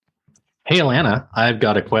Hey, Alana, I've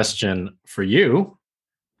got a question for you.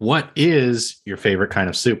 What is your favorite kind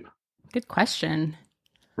of soup? Good question.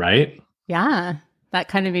 Right? Yeah, that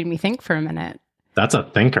kind of made me think for a minute. That's a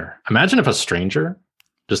thinker. Imagine if a stranger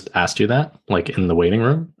just asked you that, like in the waiting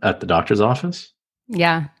room at the doctor's office.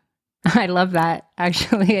 Yeah, I love that.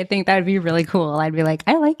 Actually, I think that would be really cool. I'd be like,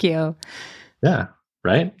 I like you. Yeah.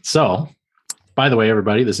 Right. So, by the way,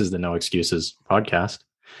 everybody, this is the No Excuses podcast.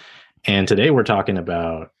 And today we're talking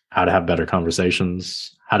about how to have better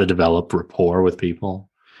conversations, how to develop rapport with people,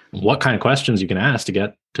 what kind of questions you can ask to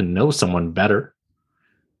get to know someone better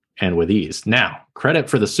and with ease. Now, credit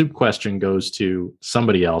for the soup question goes to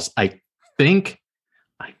somebody else. Think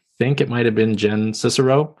I think it might have been Jen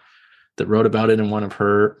Cicero that wrote about it in one of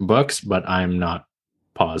her books, but I'm not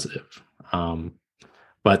positive.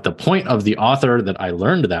 But the point of the author that I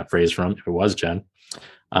learned that phrase from, if it was Jen,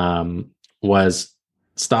 was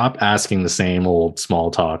stop asking the same old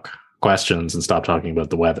small talk questions and stop talking about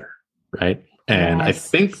the weather, right? And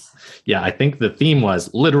Yes. I think the theme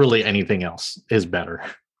was literally anything else is better,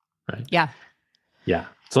 right? Yeah. Yeah.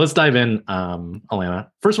 So let's dive in,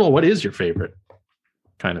 Alana. First of all, what is your favorite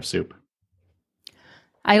kind of soup?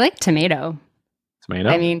 I like tomato. Tomato?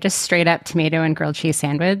 I mean, just straight up tomato and grilled cheese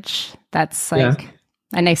sandwich. That's like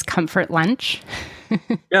a nice comfort lunch.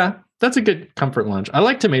 Yeah, that's a good comfort lunch. I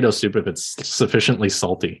like tomato soup if it's sufficiently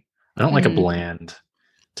salty. I don't like a bland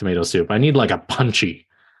tomato soup. I need like a punchy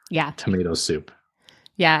tomato soup.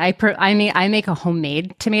 Yeah, I make a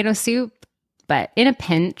homemade tomato soup, but in a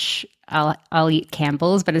pinch, I'll eat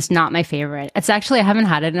Campbell's, but it's not my favorite. It's actually I haven't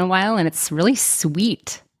had it in a while, and it's really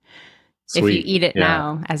sweet. If you eat it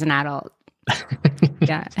now as an adult.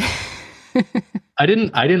 Yeah. I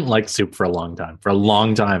didn't like soup for a long time. For a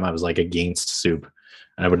long time, I was like against soup,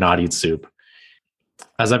 and I would not eat soup.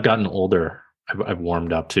 As I've gotten older, I've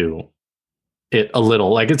warmed up to it a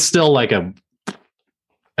little. Like it's still like a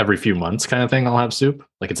every few months kind of thing. I'll have soup.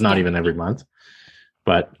 Like it's not even every month,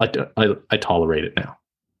 but I tolerate it now.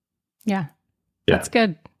 Yeah, that's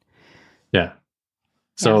good. Yeah.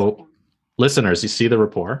 So, listeners, you see the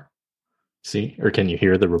rapport? See, or can you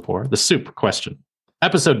hear the rapport? The soup question.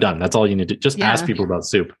 Episode done. That's all you need to just ask people about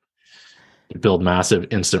soup. You build massive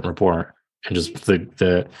instant rapport, and just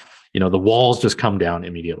the walls just come down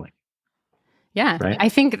immediately. Yeah, right?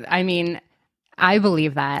 I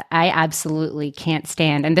believe that. I absolutely can't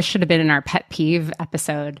stand, and this should have been in our pet peeve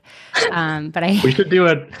episode. We should do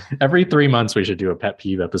it every 3 months. We should do a pet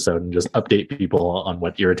peeve episode and just update people on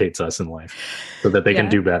what irritates us in life so that they can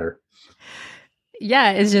do better.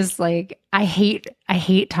 Yeah, it's just like I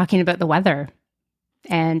hate talking about the weather.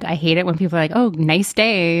 And I hate it when people are like, "Oh, nice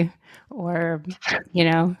day," or,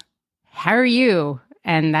 "How are you?"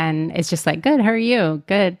 And then it's just like, "Good, how are you?"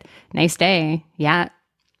 "Good, nice day." "Yeah,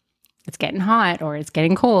 it's getting hot," or "It's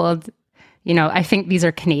getting cold." I think these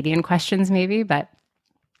are Canadian questions maybe, but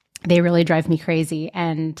they really drive me crazy.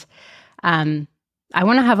 And I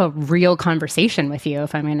want to have a real conversation with you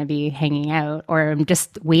if I'm going to be hanging out, or I'm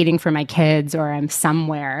just waiting for my kids, or I'm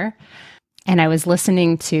somewhere. And I was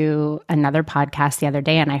listening to another podcast the other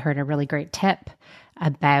day, and I heard a really great tip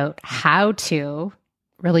about how to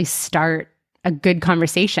really start a good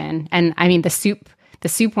conversation. And I mean, the soup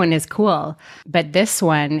one is cool, but this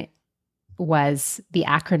one was the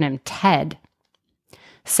acronym TED.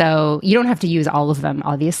 So you don't have to use all of them,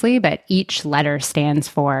 obviously, but each letter stands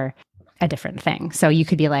for a different thing. So you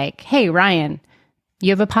could be like, "Hey, Ryan, you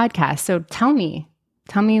have a podcast. So tell me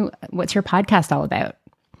what's your podcast all about?"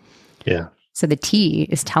 Yeah. So the T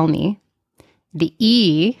is tell me. The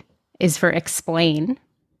E is for explain.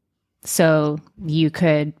 So you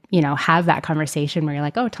could, have that conversation where you're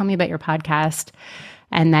like, "Oh, tell me about your podcast."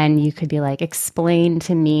 And then you could be like, "Explain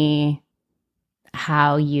to me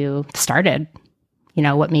how you started.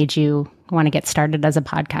 What made you want to get started as a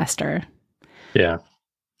podcaster?" Yeah.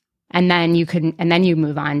 And then you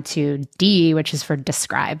move on to D, which is for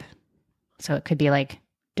describe. So it could be like,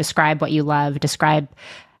 describe what you love, describe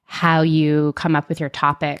how you come up with your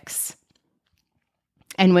topics.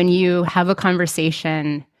 And when you have a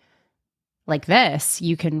conversation like this,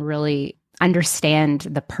 you can really understand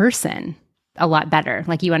the person a lot better.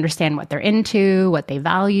 Like you understand what they're into, what they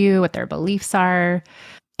value, what their beliefs are.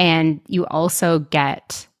 And you also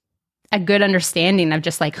get a good understanding of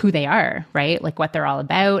just like who they are, right? Like what they're all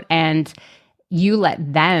about. And you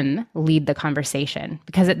let them lead the conversation.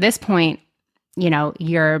 Because at this point,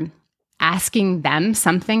 you're asking them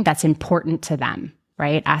something that's important to them,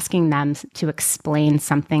 right? Asking them to explain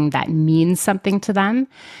something that means something to them.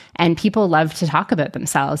 And people love to talk about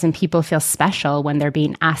themselves, and people feel special when they're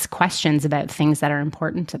being asked questions about things that are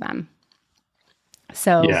important to them.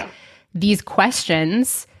 So these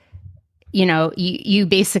questions you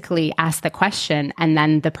basically ask the question, and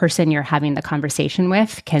then the person you're having the conversation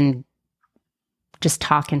with can just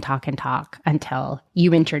talk and talk and talk until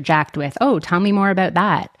you interject with, oh, tell me more about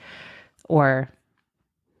that. Or,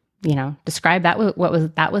 describe that,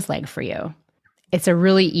 that was like for you. It's a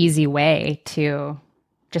really easy way to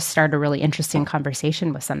just start a really interesting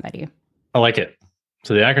conversation with somebody. I like it.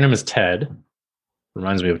 So the acronym is TED.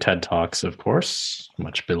 Reminds me of TED Talks, of course,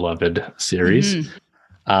 much beloved series.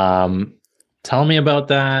 Mm-hmm. Tell me about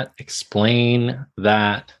that. Explain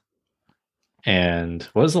that. And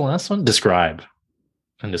what was the last one? Describe.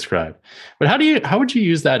 But how would you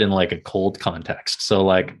use that in like a cold context? So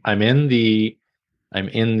like I'm in the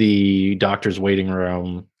doctor's waiting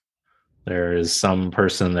room. There is some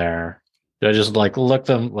person there. Do I just like look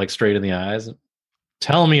them like straight in the eyes?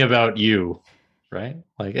 Tell me about you, right?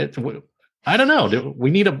 Like I don't know.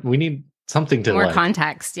 We need something to more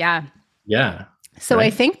context. Yeah. Yeah. So right?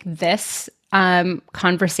 I think this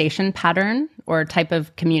conversation pattern or type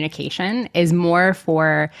of communication is more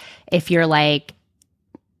for if you're like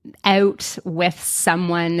out with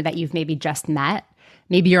someone that you've maybe just met.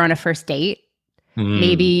 Maybe you're on a first date.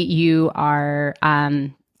 Maybe you are,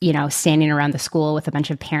 standing around the school with a bunch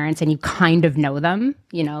of parents and you kind of know them,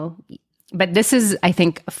 But this is, I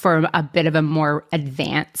think, for a bit of a more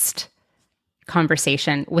advanced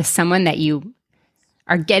conversation with someone that you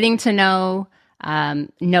are getting to know a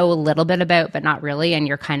little bit about, but not really. And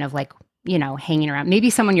you're kind of like, hanging around. Maybe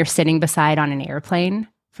someone you're sitting beside on an airplane,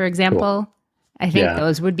 for example. Cool. I think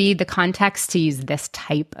those would be the context to use this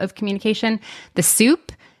type of communication. The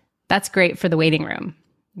soup, that's great for the waiting room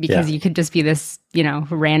because you could just be this,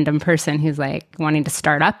 random person who's like wanting to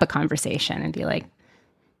start up a conversation and be like,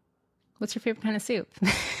 what's your favorite kind of soup?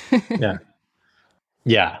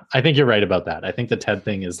 Yeah, I think you're right about that. I think the TED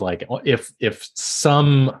thing is like, if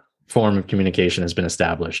some form of communication has been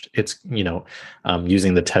established, it's,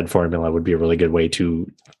 using the TED formula would be a really good way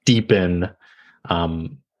to deepen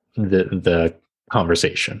the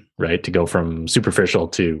conversation, right? To go from superficial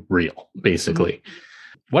to real, basically. Mm-hmm.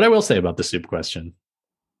 What I will say about the soup question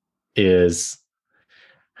is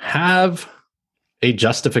have a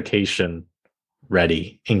justification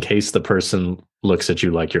ready in case the person looks at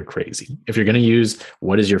you like you're crazy. If you're going to use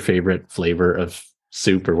what is your favorite flavor of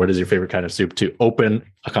soup or what is your favorite kind of soup to open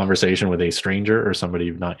a conversation with a stranger or somebody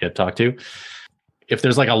you've not yet talked to, if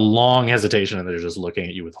there's like a long hesitation and they're just looking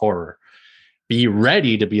at you with horror, be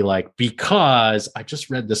ready to be like, because I just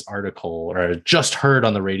read this article or I just heard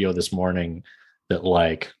on the radio this morning that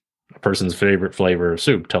like a person's favorite flavor of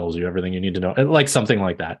soup tells you everything you need to know. Like something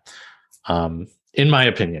like that. In my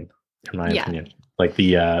opinion, like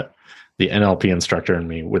the NLP instructor in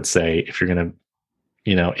me would say, if you're going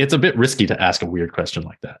to, it's a bit risky to ask a weird question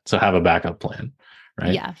like that. So have a backup plan,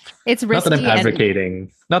 right? Yeah. It's risky. Not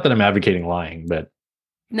that I'm advocating lying, but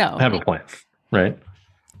no, have a plan, right?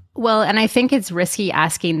 Well, and I think it's risky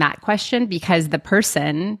asking that question because the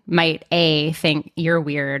person might A, think you're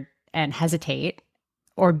weird and hesitate,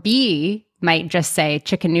 or B, might just say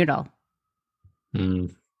chicken noodle.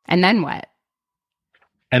 And then what?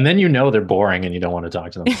 And then they're boring and you don't want to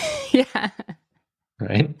talk to them. Yeah.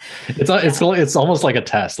 Right? It's almost like a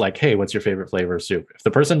test. Like, hey, what's your favorite flavor of soup? If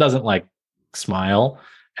the person doesn't like smile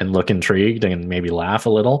and look intrigued and maybe laugh a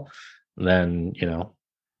little, then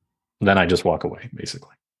I just walk away,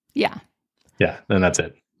 basically. Yeah. Yeah. Then that's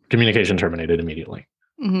it. Communication terminated immediately.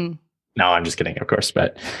 Mm-hmm. No, I'm just kidding, of course.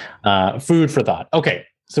 But food for thought. Okay.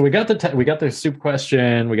 So we got the soup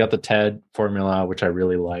question. We got the TED formula, which I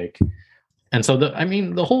really like. And so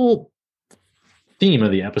the whole theme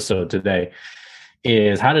of the episode today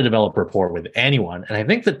is how to develop rapport with anyone. And I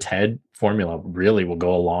think the TED formula really will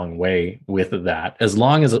go a long way with that. As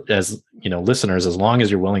long as listeners, as long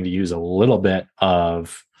as you're willing to use a little bit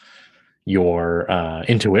of your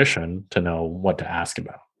intuition to know what to ask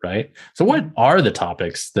about, right? So what are the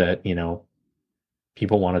topics that,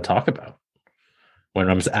 people want to talk about? When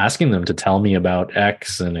I'm asking them to tell me about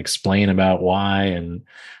X and explain about Y and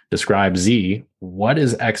describe Z, what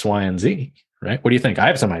is X, Y, and Z, right? What do you think? I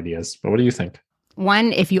have some ideas, but what do you think?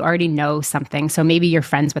 One, if you already know something, so maybe you're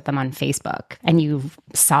friends with them on Facebook and you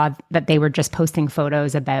saw that they were just posting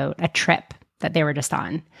photos about a trip that they were just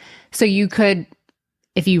on. So you could,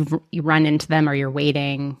 if you run into them or you're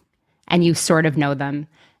waiting and you sort of know them,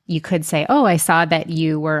 you could say, oh, I saw that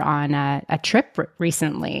you were on a trip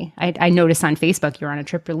recently. I noticed on Facebook you were on a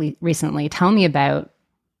trip recently. Tell me about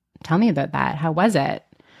that. How was it?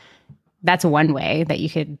 That's one way that you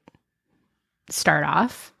could start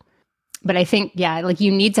off. But I think,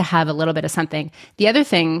 you need to have a little bit of something. The other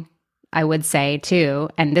thing I would say too,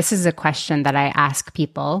 and this is a question that I ask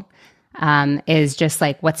people, is just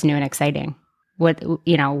like, what's new and exciting?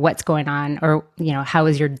 What's going on? Or, how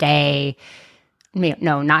was your day?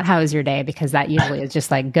 No, not how was your day, because that usually is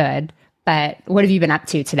just like good. But what have you been up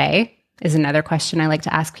to today is another question I like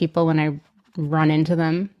to ask people when I run into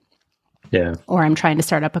them. Yeah. Or I'm trying to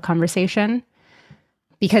start up a conversation,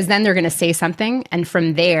 because then they're going to say something. And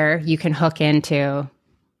from there, you can hook into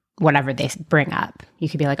whatever they bring up. You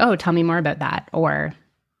could be like, oh, tell me more about that. Or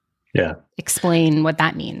explain what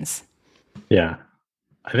that means. Yeah.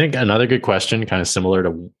 I think another good question, kind of similar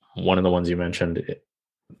to one of the ones you mentioned,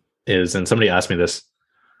 is, and somebody asked me this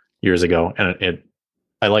years ago, and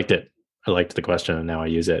I liked it. I liked the question, and now I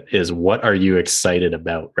use it, is what are you excited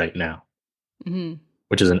about right now? Mm-hmm.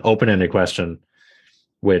 Which is an open-ended question,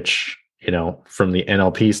 which, from the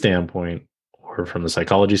NLP standpoint or from the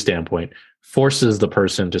psychology standpoint, forces the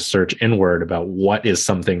person to search inward about what is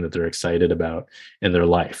something that they're excited about in their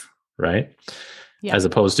life, right? Yeah. As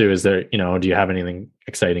opposed to, is there, do you have anything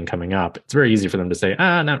exciting coming up? It's very easy for them to say,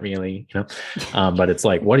 not really, but it's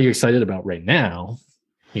like, what are you excited about right now?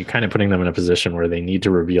 You're kind of putting them in a position where they need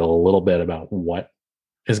to reveal a little bit about what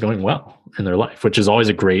is going well in their life, which is always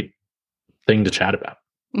a great thing to chat about,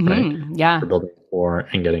 right? Yeah. For building rapport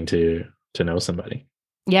and getting to know somebody.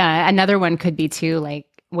 Yeah. Another one could be too, like,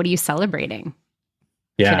 what are you celebrating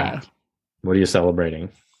today? What are you celebrating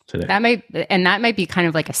today? That might be kind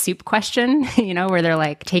of like a soup question, where they're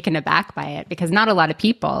like taken aback by it, because not a lot of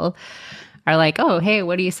people are like, oh, hey,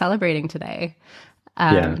 what are you celebrating today?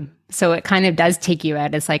 So it kind of does take you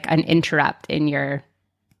out. It's like an interrupt in your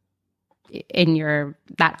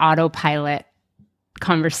that autopilot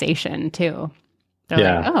conversation too. They're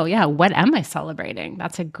like, oh yeah, what am I celebrating?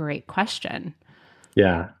 That's a great question.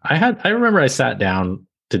 Yeah. I remember I sat down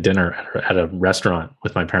to dinner at a restaurant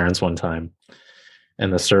with my parents one time,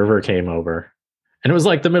 and the server came over, and it was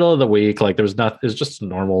like the middle of the week. Like, it was just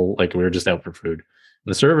normal. Like, we were just out for food.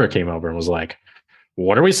 And the server came over and was like,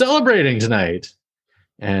 what are we celebrating tonight?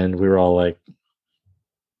 And we were all like,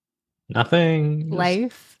 nothing.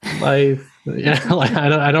 Life. Yeah. Like,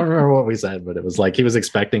 I don't remember what we said, but it was like, he was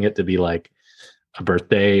expecting it to be like a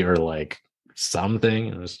birthday or like something.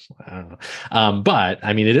 It was, I don't know. But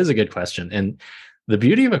I mean, it is a good question. And the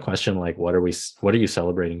beauty of a question like, what are you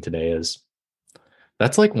celebrating today, is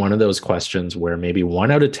that's like one of those questions where maybe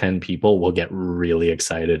 1 out of 10 people will get really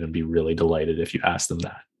excited and be really delighted if you ask them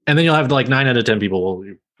that. And then you'll have like 9 out of 10 people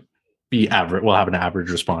will be average, will have an average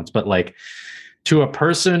response. But like, to a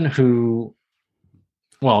person who,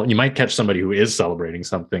 well, you might catch somebody who is celebrating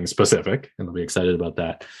something specific and they'll be excited about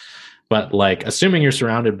that. But like, assuming you're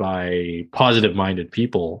surrounded by positive minded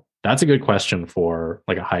people, that's a good question for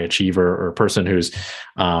like a high achiever, or a person who's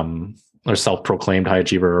or self-proclaimed high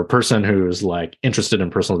achiever, or a person who's like interested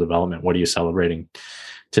in personal development. What are you celebrating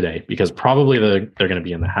today? Because probably they're going to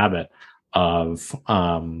be in the habit of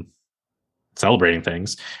celebrating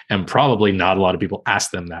things, and probably not a lot of people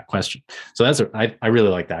ask them that question. So I really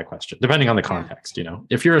like that question, depending on the context.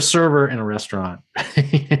 If you're a server in a restaurant,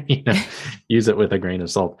 use it with a grain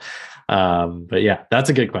of salt. But yeah,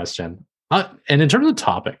 that's a good question. And in terms of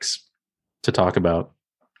topics to talk about,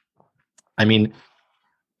 I mean,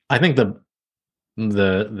 I think the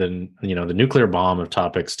nuclear bomb of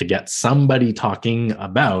topics to get somebody talking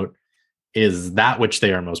about is that which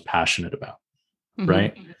they are most passionate about. Mm-hmm.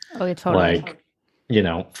 Right? Oh, yeah, totally.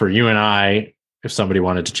 Like, for you and I, if somebody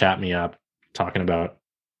wanted to chat me up talking about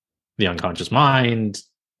the unconscious mind,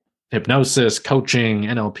 hypnosis, coaching,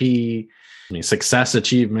 NLP, success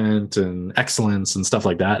achievement and excellence and stuff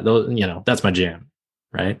like that, those, that's my jam.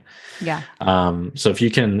 Right. Yeah. So if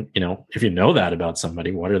you can, if you know that about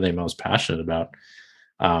somebody, what are they most passionate about?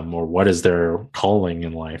 Or what is their calling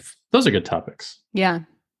in life? Those are good topics. Yeah.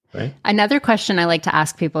 Right. Another question I like to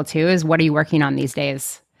ask people too is, what are you working on these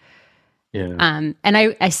days? Yeah. And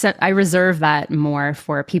I reserve that more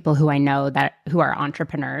for people who I know who are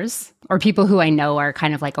entrepreneurs, or people who I know are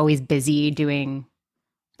kind of like always busy doing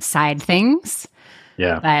side things.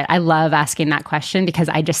 Yeah. But I love asking that question, because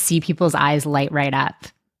I just see people's eyes light right up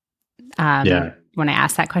when I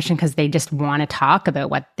ask that question, because they just want to talk about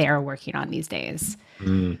what they're working on these days.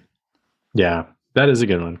 Yeah, that is a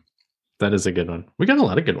good one. We got a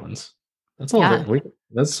lot of good ones. That's a lot.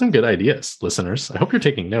 That's some good ideas, listeners. I hope you're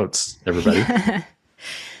taking notes, everybody.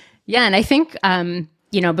 Yeah. And I think,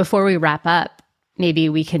 before we wrap up, maybe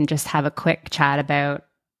we can just have a quick chat about,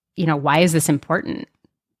 why is this important?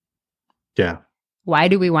 Yeah. Why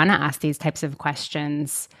do we want to ask these types of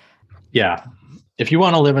questions? Yeah. If you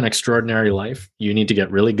want to live an extraordinary life, you need to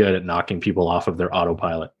get really good at knocking people off of their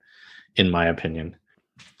autopilot, in my opinion.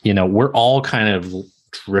 We're all kind of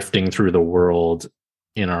drifting through the world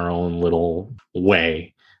in our own little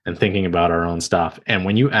way. and thinking about our own stuff. And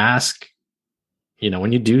when you ask,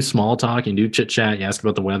 when you do small talk, you do chit chat, you ask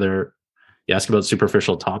about the weather, you ask about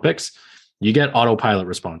superficial topics, you get autopilot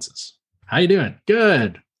responses. How you doing?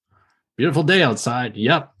 Good. Beautiful day outside.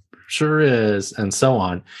 Yep, sure is. And so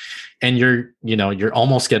on. And you're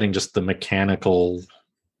almost getting just the mechanical,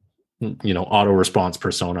 auto response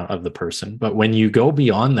persona of the person. But when you go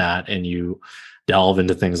beyond that and you delve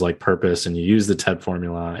into things like purpose and you use the TED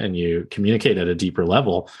formula and you communicate at a deeper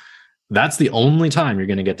level, that's the only time you're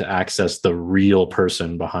going to get to access the real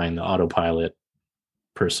person behind the autopilot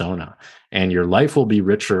persona. And your life will be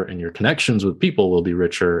richer and your connections with people will be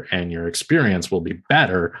richer and your experience will be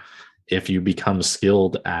better if you become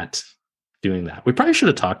skilled at doing that. We probably should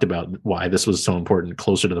have talked about why this was so important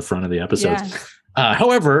closer to the front of the episode. Yeah.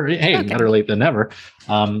 However, hey, okay. Better late than never.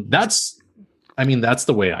 That's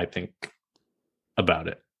the way I think about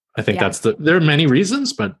it. I think there are many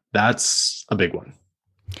reasons, but that's a big one.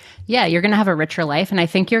 Yeah, you're going to have a richer life. And I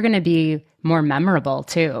think you're going to be more memorable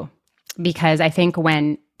too. Because I think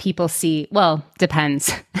when people see, well,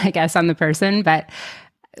 depends, I guess, on the person, but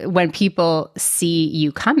when people see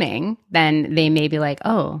you coming, then they may be like,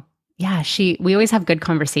 oh, yeah, we always have good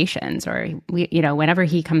conversations, or whenever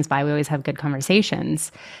he comes by, we always have good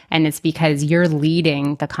conversations. And it's because you're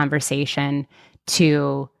leading the conversation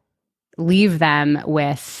to leave them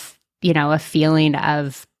with, a feeling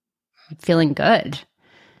of feeling good.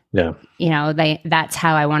 Yeah. That's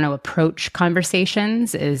how I want to approach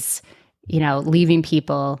conversations is, leaving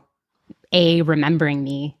people, A, remembering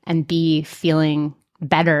me, and B, feeling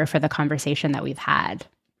better for the conversation that we've had.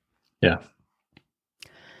 Yeah.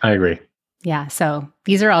 I agree. Yeah. So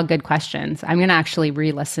these are all good questions. I'm going to actually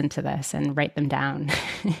re-listen to this and write them down.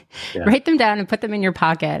 Yeah. Write them down and put them in your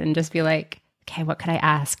pocket and just be like, okay, what could I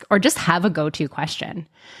ask? Or just have a go-to question.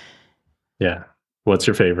 Yeah. What's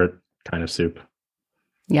your favorite kind of soup?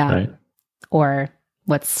 Yeah. Right? Or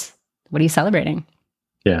what are you celebrating?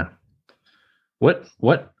 Yeah.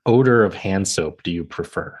 What odor of hand soap do you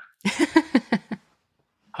prefer?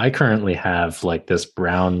 I currently have like this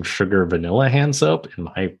brown sugar vanilla hand soap in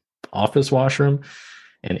my office washroom,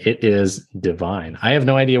 and it is divine. I have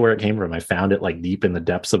no idea where it came from. I found it like deep in the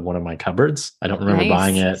depths of one of my cupboards. I don't remember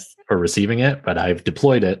buying it or receiving it, but I've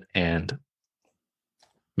deployed it and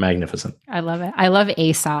magnificent. I love it. I love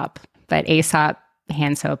Aesop, but Aesop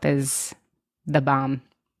hand soap is the bomb.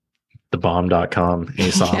 Thebomb.com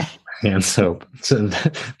Aesop. Yeah. Hand soap. So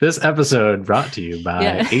this episode brought to you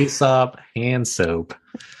by Aesop hand soap.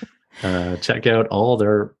 Check out all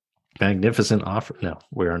their magnificent offer. No,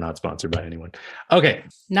 we are not sponsored by anyone. Okay.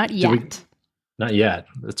 Not yet. Not yet.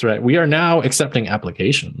 That's right. We are now accepting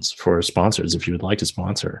applications for sponsors. If you would like to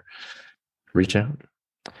sponsor, reach out.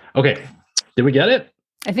 Okay. Did we get it?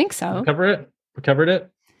 I think so. We covered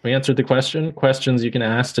it. We answered the questions you can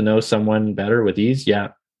ask to know someone better with ease.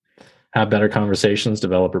 Yeah. Have better conversations,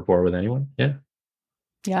 develop rapport with anyone. Yeah.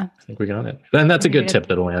 Yeah. I think we got it. And that's a good tip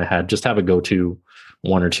that Elena had. Just have a go-to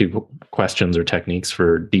one or two questions or techniques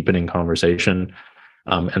for deepening conversation.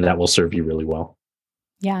 And that will serve you really well.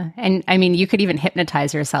 Yeah. And I mean, you could even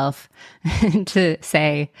hypnotize yourself to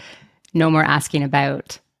say, no more asking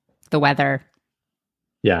about the weather.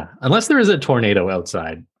 Yeah. Unless there is a tornado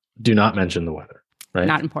outside, do not mention the weather, right?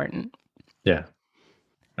 Not important. Yeah.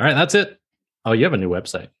 All right. That's it. Oh, you have a new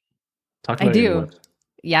website. Talk about I do.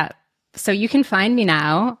 Yeah. So you can find me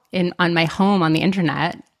now on my home on the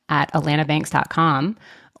internet at alanabanks.com,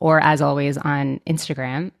 or as always on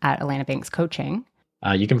Instagram at alanabankscoaching.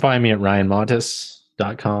 You can find me at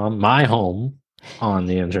ryanmontes.com, my home on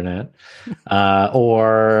the internet,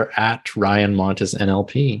 or at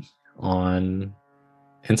ryanmontesnlp on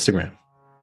Instagram.